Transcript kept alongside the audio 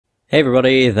Hey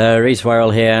everybody, the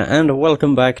Reswirl here, and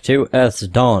welcome back to Earth's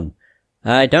Dawn.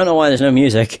 I don't know why there's no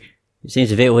music. It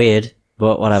seems a bit weird,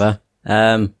 but whatever.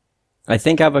 I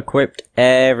think I've equipped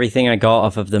everything I got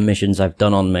off of the missions I've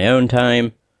done on my own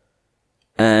time.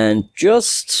 And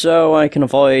just so I can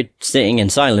avoid sitting in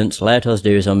silence, let us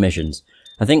do some missions.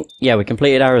 I think, yeah, we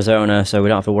completed Arizona, so we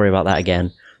don't have to worry about that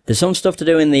again. There's some stuff to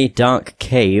do in the Dark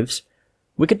Caves.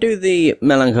 We could do the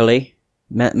Melancholy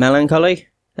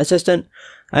Assistant.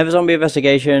 I have a zombie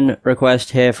investigation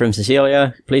request here from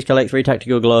Cecilia. Please collect 3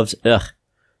 tactical gloves. Ugh.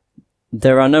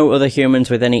 There are no other humans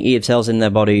with any E.B.E cells in their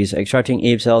bodies. Extracting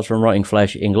E.B.E cells from rotting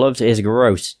flesh in gloves is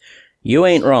gross. You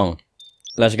ain't wrong.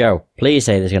 Let's go. Please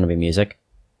say there's going to be music.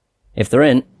 If there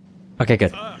ain't... Okay,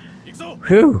 good.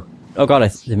 Whew. Oh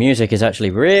god, the music is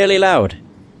actually really loud.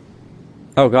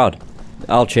 Oh god.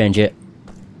 I'll change it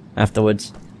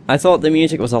afterwards. I thought the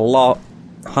music was a lot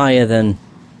higher than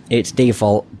its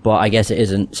default, but I guess it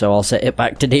isn't, so I'll set it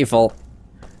back to default.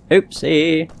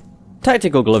 Oopsie.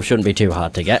 Tactical gloves shouldn't be too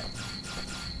hard to get.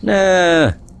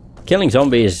 Nah. Killing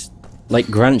zombies, like,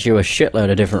 grants you a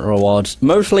shitload of different rewards.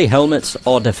 Mostly helmets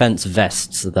or defense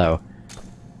vests, though.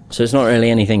 So it's not really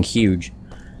anything huge.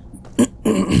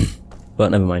 But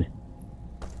never mind.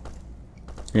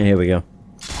 Here we go.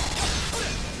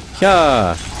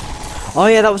 Yeah. Oh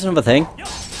yeah, that was another thing.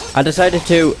 I decided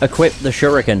to equip the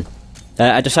shuriken.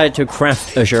 I decided to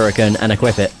craft a shuriken and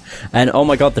equip it. And oh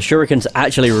my god, the shuriken's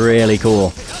actually really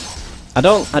cool. I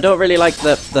don't really like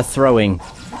the throwing,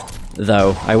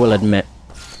 though, I will admit.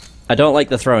 I don't like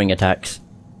the throwing attacks.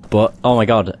 But oh my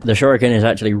god, the shuriken is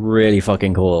actually really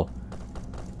fucking cool.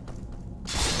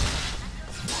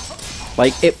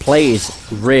 Like, it plays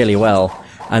really well.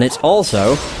 And it's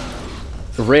also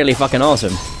really fucking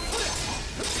awesome.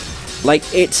 Like,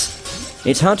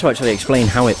 it's hard to actually explain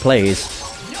how it plays.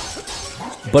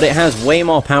 But it has way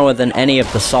more power than any of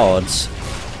the swords,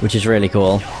 which is really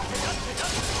cool.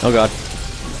 Oh god.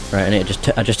 Right,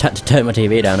 I just had to turn my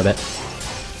TV down a bit.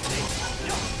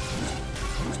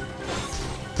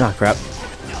 Ah, crap.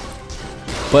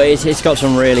 But it's got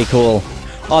some really cool...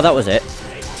 Oh, that was it.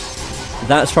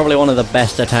 That's probably one of the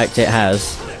best attacks it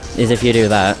has, is if you do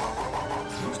that.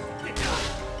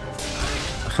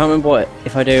 I can't remember what...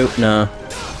 If I do... No.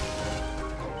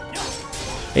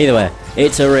 Either way,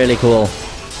 it's a really cool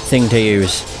thing to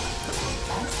use.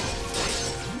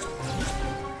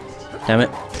 Damn it.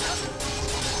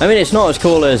 I mean, it's not as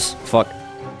cool as... Fuck.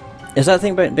 Has that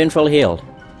thing been fully healed?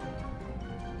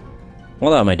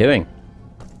 What am I doing?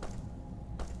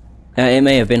 It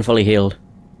may have been fully healed.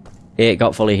 It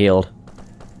got fully healed.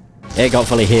 It got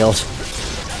fully healed.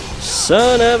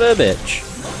 Son of a bitch.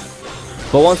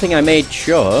 But one thing I made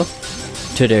sure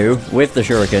to do with the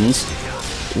shurikens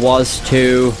was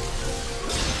to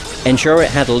ensure it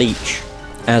had leech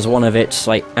as one of its,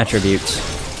 like, attributes.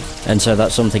 And so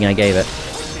that's something I gave it.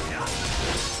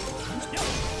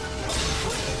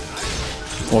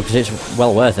 Well, because it's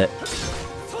well worth it.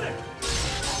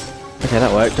 Okay,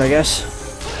 that worked, I guess.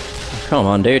 Come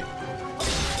on, dude.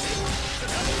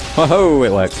 Ho-ho,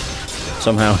 it worked.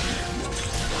 Somehow.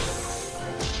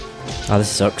 Oh, this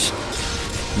sucks.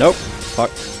 Nope. Fuck.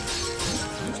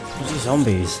 These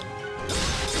zombies.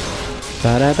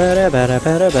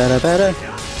 Ba-da-ba-da-ba-da-ba-da-ba-da-ba-da.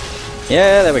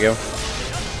 Yeah, there we go.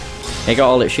 It got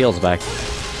all its shields back.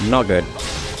 Not good.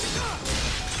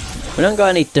 We don't got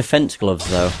any defense gloves,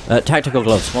 though. Tactical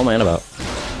gloves. What am I on about?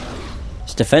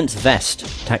 It's defense vest.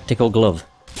 Tactical glove.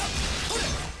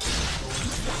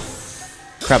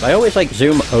 Crap, I always, like,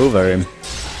 zoom over him.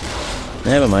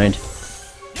 Never mind.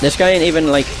 This guy ain't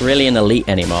even, like, really an elite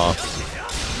anymore.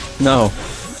 No.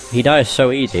 He dies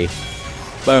so easy.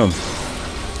 Boom.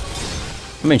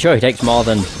 I mean, sure, he takes more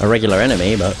than a regular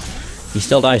enemy, but he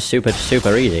still dies super,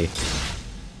 super easy.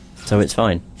 So it's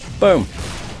fine. Boom!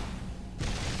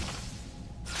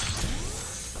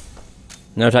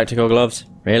 No tactical gloves?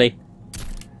 Really?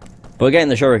 But getting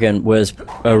the shuriken was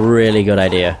a really good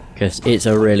idea, because it's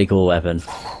a really cool weapon.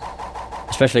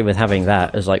 Especially with having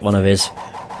that as, like, one of his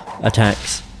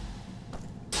attacks.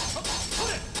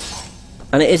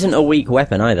 And it isn't a weak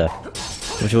weapon either,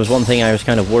 which was one thing I was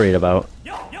kind of worried about.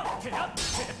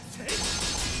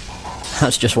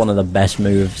 That's just one of the best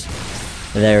moves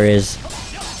there is.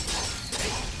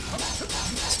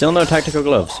 Still no tactical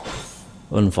gloves,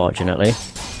 unfortunately.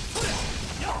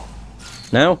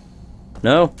 No?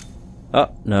 No? Oh,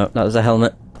 no, that was a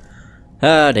helmet.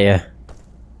 Ah, dear.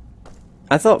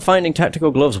 I thought finding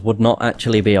tactical gloves would not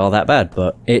actually be all that bad,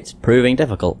 but it's proving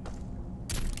difficult.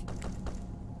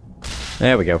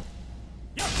 There we go.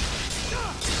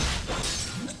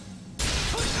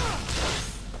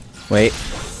 Wait.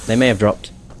 They may have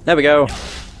dropped. There we go.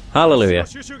 Hallelujah.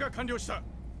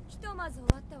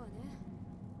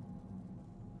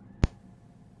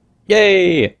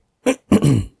 Yay!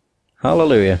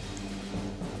 Hallelujah.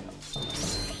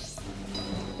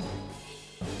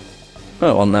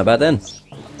 Oh, it wasn't that bad then.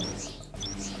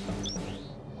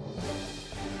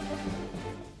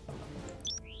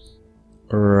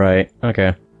 Right,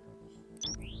 okay.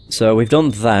 So we've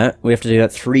done that. We have to do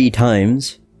that 3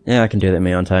 times. Yeah, I can do that in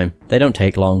my own time. They don't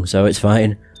take long, so it's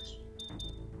fine.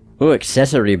 Ooh,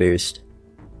 accessory boost.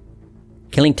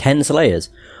 Killing 10 Slayers.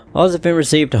 Orders have been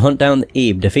received to hunt down the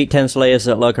E.B.E. Defeat 10 Slayers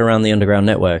that lurk around the underground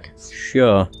network.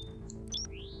 Sure.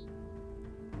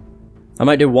 I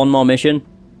might do one more mission.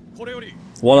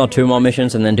 1 or 2 more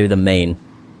missions and then do the main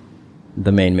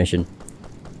mission.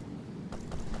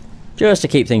 Just to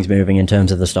keep things moving in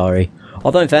terms of the story.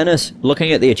 Although in fairness,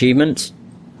 looking at the achievements,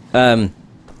 the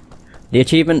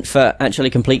achievement for actually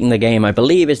completing the game I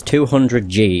believe is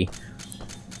 200G.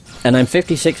 And I'm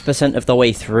 56% of the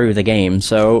way through the game,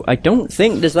 so I don't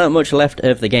think there's that much left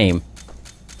of the game.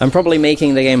 I'm probably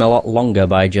making the game a lot longer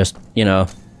by just, you know,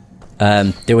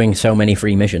 doing so many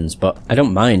free missions, but I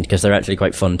don't mind because they're actually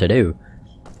quite fun to do.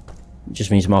 It just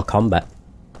means more combat.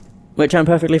 Which I'm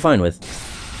perfectly fine with.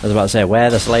 I was about to say, where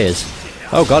are the Slayers?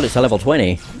 Oh god, it's a level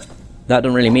 20. That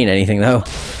doesn't really mean anything though.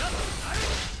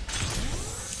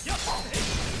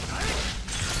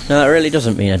 No, that really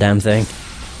doesn't mean a damn thing.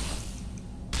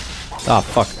 Oh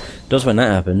fuck. Does when that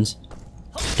happens.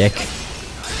 Dick.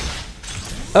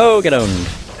 Oh, get owned.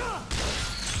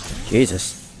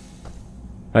 Jesus.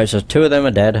 Alright, so 2 of them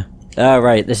are dead. Oh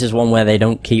right, this is one where they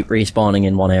don't keep respawning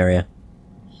in one area.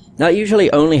 That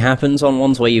usually only happens on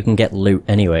ones where you can get loot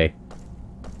anyway.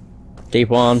 Deep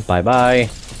one, bye-bye.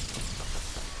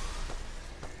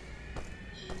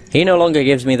 He no longer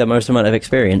gives me the most amount of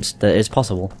experience that is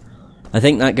possible. I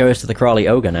think that goes to the Crawly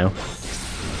Ogre now.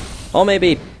 Or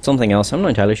maybe something else, I'm not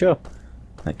entirely sure.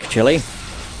 Actually.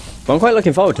 But I'm quite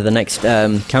looking forward to the next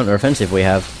counter-offensive we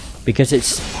have. Because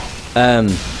it's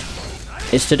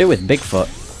to do with Bigfoot.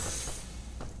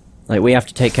 Like, we have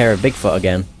to take care of Bigfoot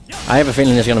again. I have a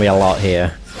feeling there's going to be a lot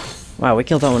here. Wow, we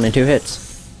killed that one in 2 hits.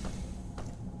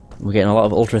 We're getting a lot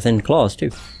of ultra-thin claws,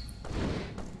 too.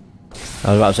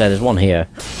 I was about to say, there's one here.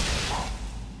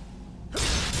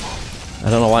 I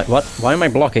don't know why- what? Why am I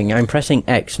blocking? I'm pressing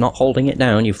X, not holding it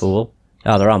down, you fool.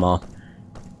 Oh, there are more.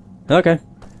 Okay.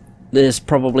 There's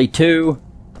probably 2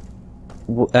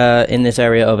 in this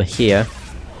area over here.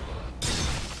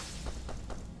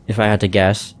 If I had to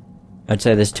guess. I'd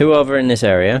say there's 2 over in this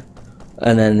area,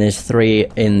 and then there's 3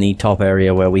 in the top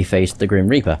area where we faced the Grim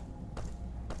Reaper.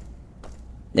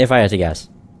 If I had to guess.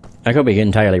 I could be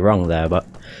entirely wrong there, but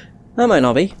I might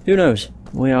not be. Who knows?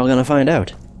 We are going to find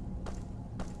out.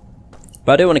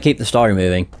 But I do want to keep the story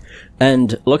moving.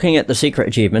 And looking at the secret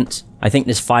achievements, I think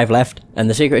there's 5 left, and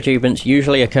the secret achievements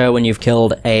usually occur when you've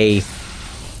killed a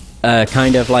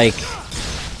kind of like,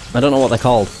 I don't know what they're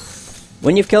called.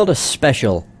 When you've killed a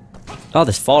special... Oh,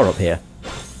 there's 4 up here.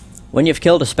 When you've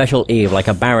killed a special Eve, like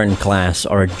a Baron class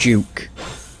or a Duke.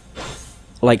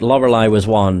 Like Lorelei was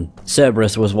 1,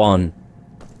 Cerberus was 1,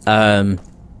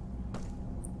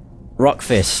 Rock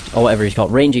Fist, or whatever he's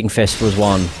called, Ranging Fist was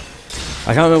 1.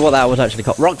 I can't remember what that was actually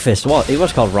called. Rock Fist, what? It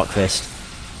was called Rock Fist.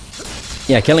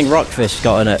 Yeah, killing Rock Fist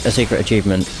got a secret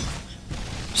achievement.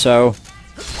 So...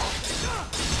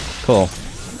 cool.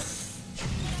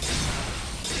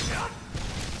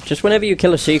 Just whenever you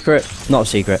kill a secret... not a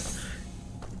secret.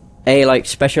 A, like,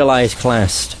 specialized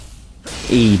classed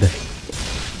E.B.E.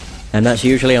 And that's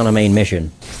usually on a main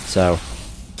mission, so...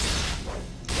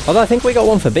 Although I think we got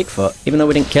one for Bigfoot, even though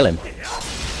we didn't kill him.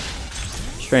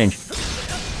 Strange.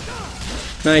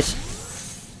 Nice.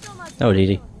 That was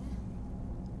easy.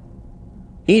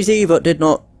 Easy, but did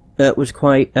not... was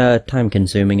quite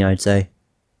time-consuming, I'd say.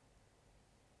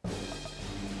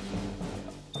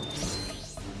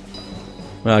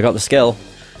 Well, I got the skill.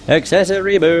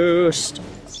 Accessory boost!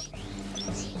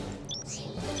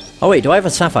 Oh wait, do I have a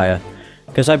sapphire?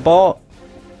 Because I bought...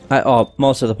 oh,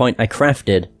 most of the point, I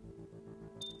crafted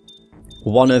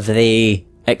one of the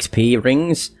XP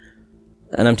rings,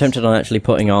 and I'm tempted on actually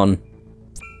putting on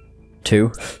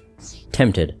 2.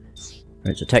 Tempted.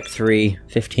 Right, so Tech 3,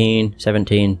 15,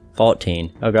 17,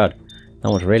 14. Oh god, that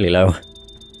one's really low.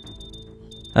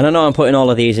 And I know I'm putting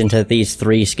all of these into these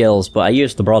 3 skills, but I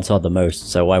use the broadsword the most,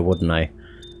 so why wouldn't I?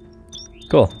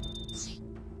 Cool.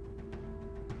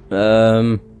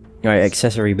 Right,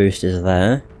 accessory boost is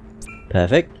there.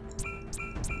 Perfect.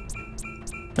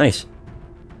 Nice.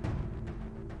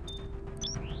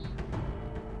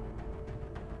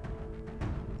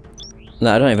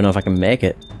 No, I don't even know if I can make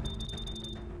it.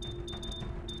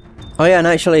 Oh yeah, and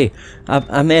actually,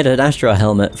 I made an Astro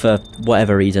helmet for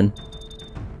whatever reason.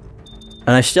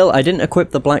 And I didn't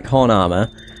equip the black horn armor.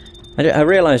 I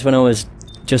realised when I was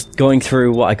just going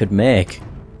through what I could make,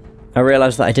 I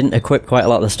realised that I didn't equip quite a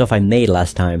lot of the stuff I made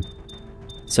last time.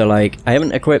 So like, I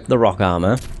haven't equipped the rock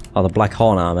armor, or the black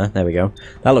horn armor, there we go.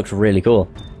 That looks really cool.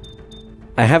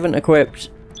 I haven't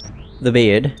equipped the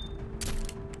beard.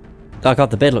 Oh god,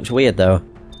 the beard looks weird though.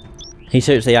 He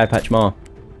suits the eye patch more.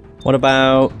 What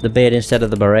about the beard instead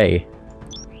of the beret?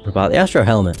 What about the Astro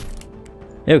helmet?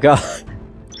 Oh god.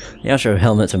 The Astro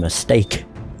helmet's a mistake.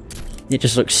 It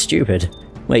just looks stupid.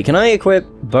 Wait, can I equip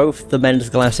both the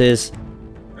men's glasses?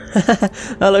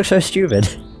 That looks so stupid.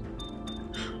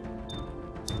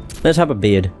 Let's have a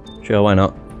beard. Sure, why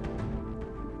not?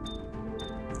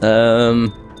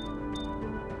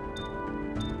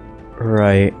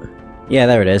 Right. Yeah,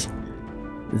 there it is.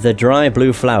 The dry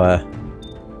blue flower.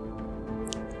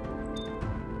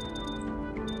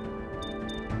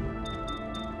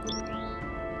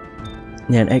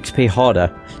 Yeah, an XP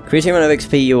hoarder. Increase the amount of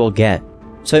XP you will get.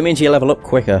 So it means you level up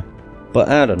quicker. But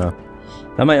I don't know.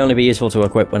 That might only be useful to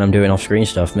equip when I'm doing off-screen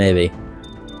stuff, maybe.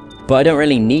 But I don't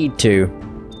really need to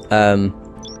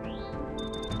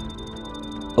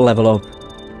level up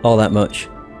all that much.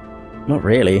 Not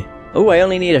really. Oh, I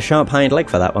only need a sharp hind leg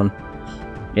for that one.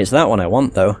 It's that one I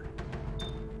want, though.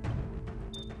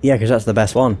 Yeah, because that's the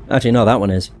best one. Actually, no, that one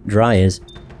is. Dry is.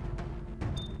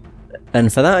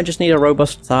 And for that, I just need a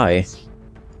robust thigh.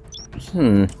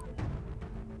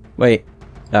 Wait.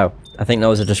 Oh, I think that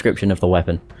was a description of the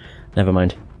weapon. Never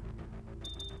mind.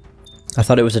 I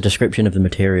thought it was a description of the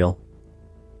material.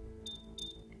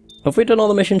 Have we done all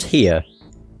the missions here?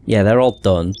 Yeah, they're all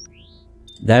done.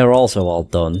 They're also all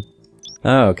done.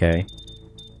 Oh, okay.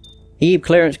 E.B.E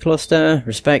clearance cluster,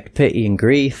 respect, pity and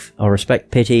grief, or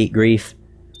respect, pity, grief,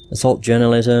 assault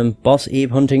journalism, boss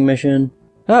E.B.E hunting mission.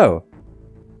 Oh.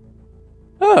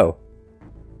 Oh.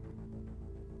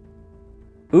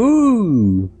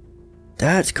 Ooh.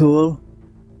 That's cool.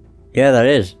 Yeah, that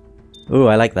is. Ooh,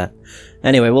 I like that.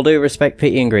 Anyway, we'll do respect,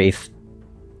 pity and grief.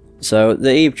 So,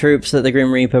 the E.B.E troops that the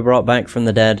Grim Reaper brought back from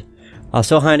the dead are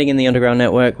still hiding in the underground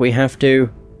network. We have to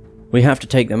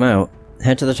take them out.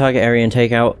 Head to the target area and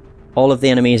take out all of the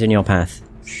enemies in your path.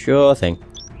 Sure thing.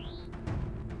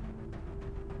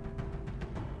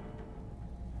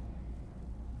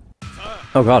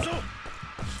 Oh god.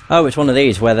 Oh, it's one of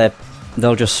these where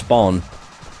they'll just spawn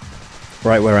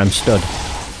right where I'm stood.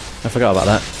 I forgot about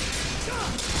that.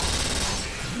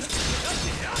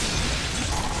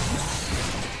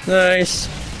 Nice.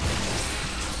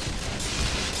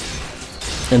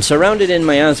 And surrounded in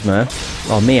miasma,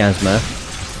 or miasma,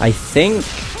 I think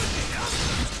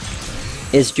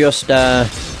is just ah,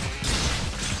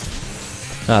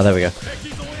 there we go.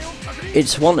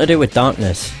 It's one to do with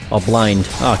darkness or blind.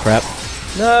 Oh crap.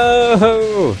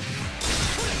 No!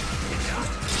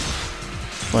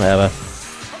 Whatever.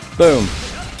 Boom.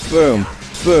 Boom.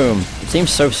 Boom. It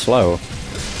seems so slow.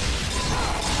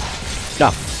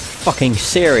 Ah, fucking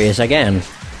serious again.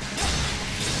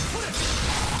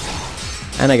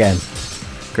 And again.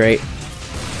 Great.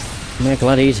 I'm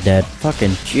glad he's dead.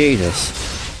 Fucking Jesus.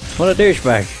 What a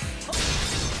douchebag.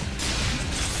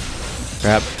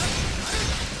 Crap.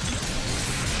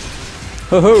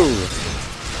 Hoo-hoo!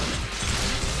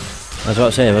 I was about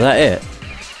to say, was that it?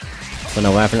 But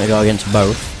no, we're having to go against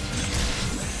both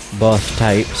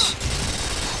types.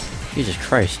 Jesus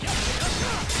Christ.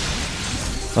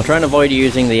 I'll try and avoid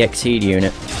using the Exceed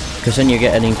unit, because then you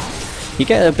get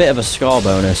a bit of a score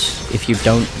bonus if you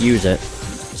don't use it.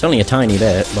 It's only a tiny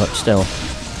bit, but still.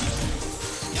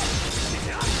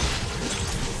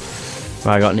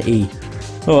 Right, I got an E.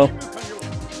 Oh well.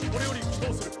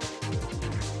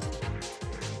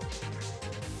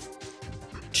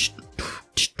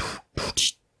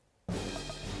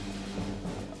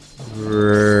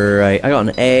 Right, I got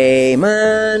an A,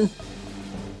 man!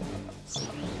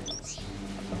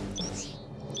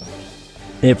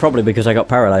 Yeah, probably because I got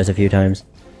paralyzed a few times.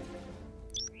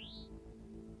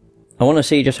 I want to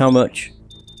see just how much...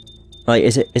 Like,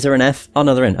 is there an F? Oh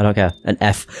no, they're in. I don't care. An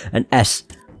F. An S.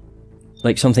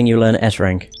 Like something you learn at S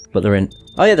rank, but they're in.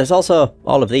 Oh yeah, there's also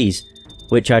all of these,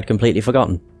 which I'd completely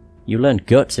forgotten. You learn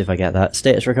Guts if I get that.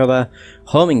 Status Recover.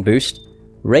 Homing Boost.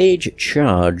 Rage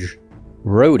Charge.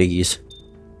 Roadies.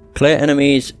 Clear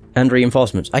enemies and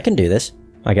reinforcements. I can do this,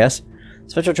 I guess.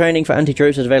 Special training for A.N.T.I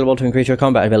troops is available to increase your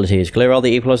combat abilities. Clear all the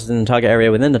E pluses in the target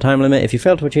area within the time limit. If you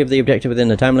fail to achieve the objective within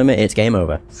the time limit, it's game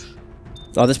over.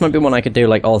 Oh, this might be one I could do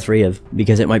like all three of,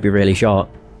 because it might be really short.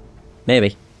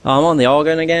 Maybe. Oh, I'm on the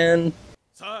organ again.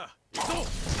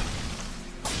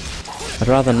 I'd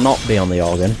rather not be on the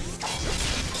organ.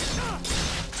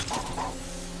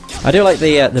 I do like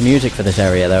the music for this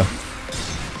area though.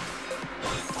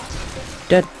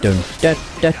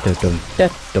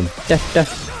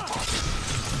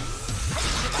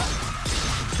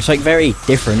 It's like very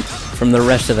different from the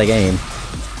rest of the game.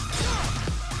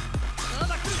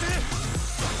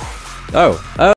 Oh.